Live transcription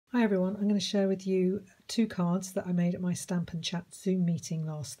Hi everyone, I'm going to share with you two cards that I made at my Stampin' Chat Zoom meeting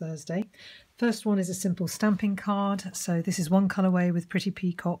last Thursday. First one is a simple stamping card. So this is one colourway with Pretty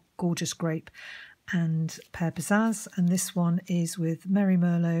Peacock, Gorgeous Grape and Pear Pizzazz, and this one is with Merry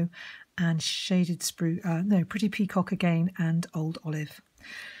Merlot and Shaded Spruce, Pretty Peacock again and Old Olive.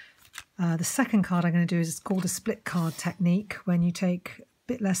 The second card I'm going to do is called a split card technique, when you take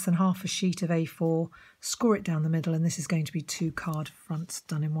bit less than half a sheet of A4, score it down the middle, and this is going to be two card fronts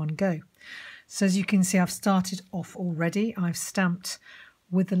done in one go. So as you can see, I've started off already. I've stamped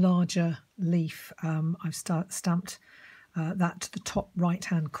with the larger leaf. I've stamped that to the top right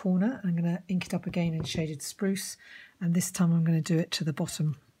hand corner. I'm going to ink it up again in Shaded Spruce, and this time I'm going to do it to the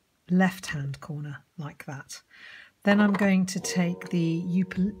bottom left hand corner like that. Then I'm going to take the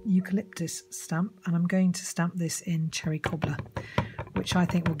eucalyptus stamp and I'm going to stamp this in Cherry Cobbler, which I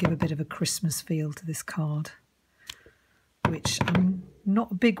think will give a bit of a Christmas feel to this card, which I'm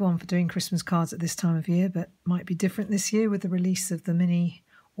not a big one for doing Christmas cards at this time of year, but might be different this year with the release of the mini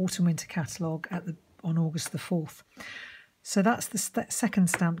autumn winter catalogue on August the 4th. So that's the second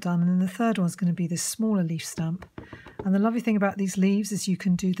stamp done, and then the third one's going to be this smaller leaf stamp. And the lovely thing about these leaves is you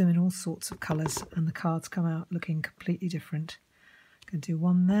can do them in all sorts of colours and the cards come out looking completely different. I'm going to do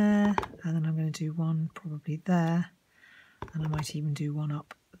one there, and then I'm going to do one probably there, and I might even do one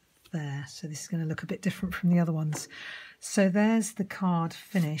up there. So this is going to look a bit different from the other ones. So there's the card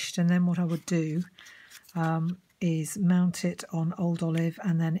finished, and then what I would do is mount it on Old Olive,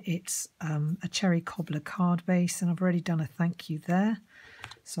 and then it's a Cherry Cobbler card base, and I've already done a thank you there.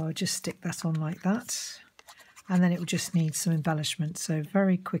 So I'll just stick that on like that, and then it will just need some embellishment. So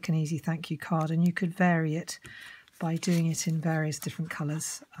very quick and easy thank you card, and you could vary it by doing it in various different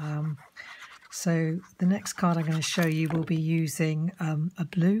colours. So the next card I'm going to show you will be using a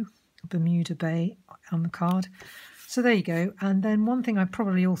blue Bermuda Bay on the card. So there you go. And then one thing I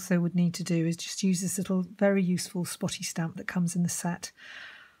probably also would need to do is just use this little very useful spotty stamp that comes in the set.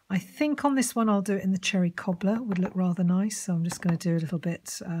 I think on this one I'll do it in the Cherry Cobbler, would look rather nice. So I'm just going to do a little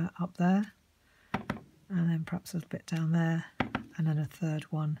bit up there, and then perhaps a little bit down there, and then a third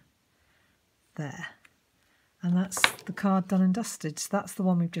one there. And that's the card done and dusted. So that's the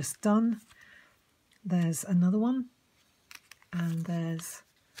one we've just done. There's another one, and there's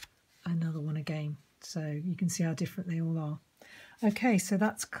another one again. So you can see how different they all are. Okay, so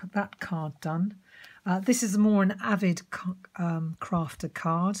that's that card done. This is more an avid crafter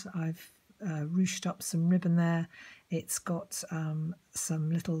card. I've ruched up some ribbon there. It's got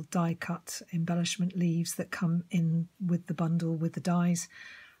some little die cut embellishment leaves that come in with the bundle with the dies.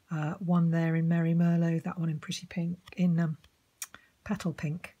 One there in Merry Merlot, that one in Pretty Pink, in Petal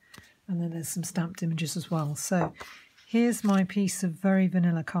Pink. And then there's some stamped images as well. So here's my piece of very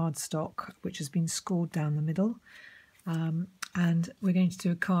vanilla cardstock, which has been scored down the middle. And we're going to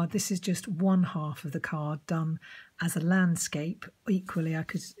do a card. This is just one half of the card done as a landscape. Equally, I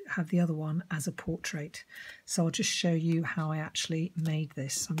could have the other one as a portrait. So I'll just show you how I actually made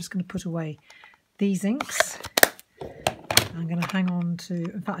this. I'm just going to put away these inks. I'm going to hang on to,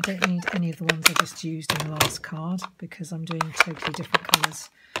 in fact, I don't need any of the ones I just used in the last card because I'm doing totally different colours.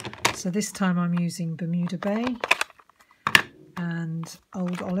 So this time I'm using Bermuda Bay and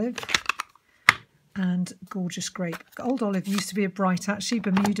Old Olive and Gorgeous Grape. Old Olive used to be a bright actually.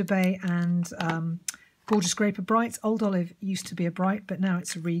 Bermuda Bay and Gorgeous Grape are brights. Old Olive used to be a bright, but now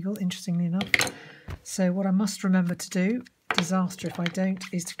it's a regal, interestingly enough. So what I must remember to do, disaster if I don't,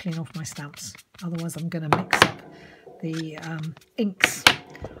 is to clean off my stamps. Otherwise I'm going to mix up the inks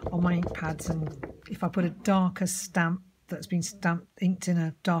on my ink pads, and if I put a darker stamp that's been inked in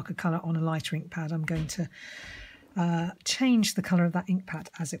a darker colour on a lighter ink pad, I'm going to change the colour of that ink pad,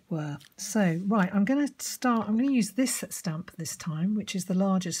 as it were. So, right, I'm going to use this stamp this time, which is the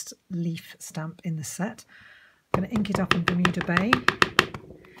largest leaf stamp in the set. I'm going to ink it up in Bermuda Bay,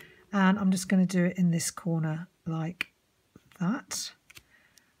 and I'm just going to do it in this corner like that.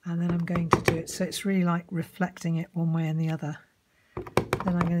 And then I'm going to do it so it's really like reflecting it one way and the other.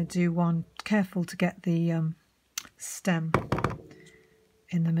 Then I'm going to do one, careful to get the stem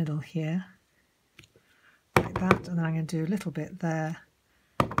in the middle here, like that, and then I'm going to do a little bit there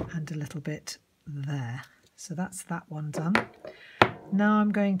and a little bit there. So that's that one done. Now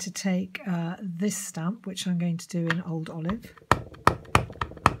I'm going to take this stamp, which I'm going to do in Old Olive.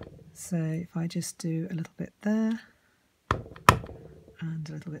 So if I just do a little bit there and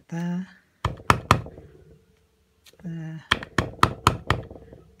a little bit there, there,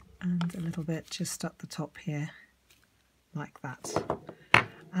 and a little bit just up the top here, like that.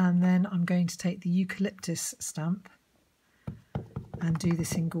 And then I'm going to take the eucalyptus stamp and do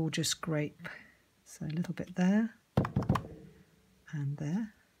this in Gorgeous Grape. So a little bit there and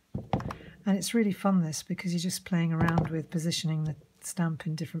there, And it's really fun, this, because you're just playing around with positioning the stamp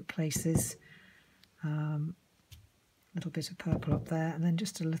in different places. Little bit of purple up there, and then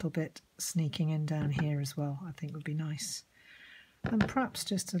just a little bit sneaking in down here as well, I think would be nice. And perhaps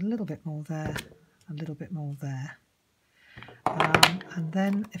just a little bit more there, a little bit more there. And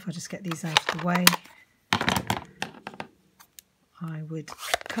then if I just get these out of the way, I would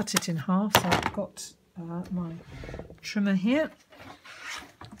cut it in half. So I've got my trimmer here.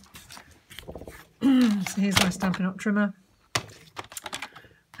 So here's my Stampin' Up! Trimmer.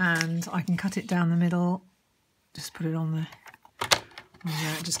 And I can cut it down the middle. Just put it on there,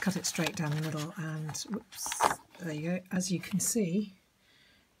 just cut it straight down the middle, and whoops, there you go. As you can see,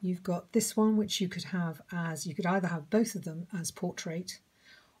 you've got this one, which you could have as, you could either have both of them as portrait,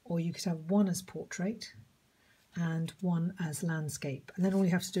 or you could have one as portrait and one as landscape. And then all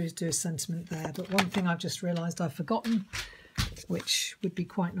you have to do is do a sentiment there. But one thing I've just realised I've forgotten, which would be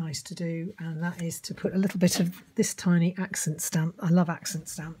quite nice to do, and that is to put a little bit of this tiny accent stamp. I love accent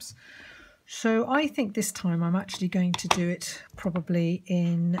stamps. So I think this time I'm actually going to do it probably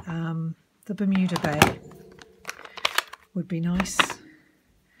in the Bermuda Bay. Would be nice,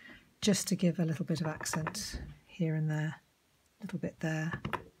 just to give a little bit of accent here and there, a little bit there,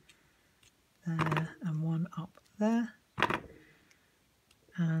 there, and one up there.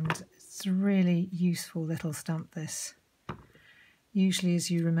 And it's a really useful little stamp, this. Usually, as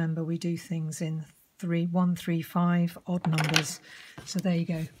you remember, we do things in 1, 3, 5 odd numbers. So there you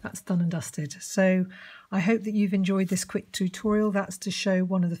go, that's done and dusted. So I hope that you've enjoyed this quick tutorial. That's to show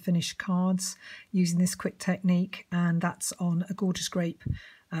one of the finished cards using this quick technique, and that's on a Gorgeous Grape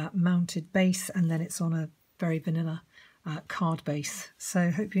mounted base, and then it's on a very vanilla card base. So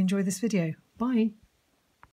hope you enjoyed this video. Bye.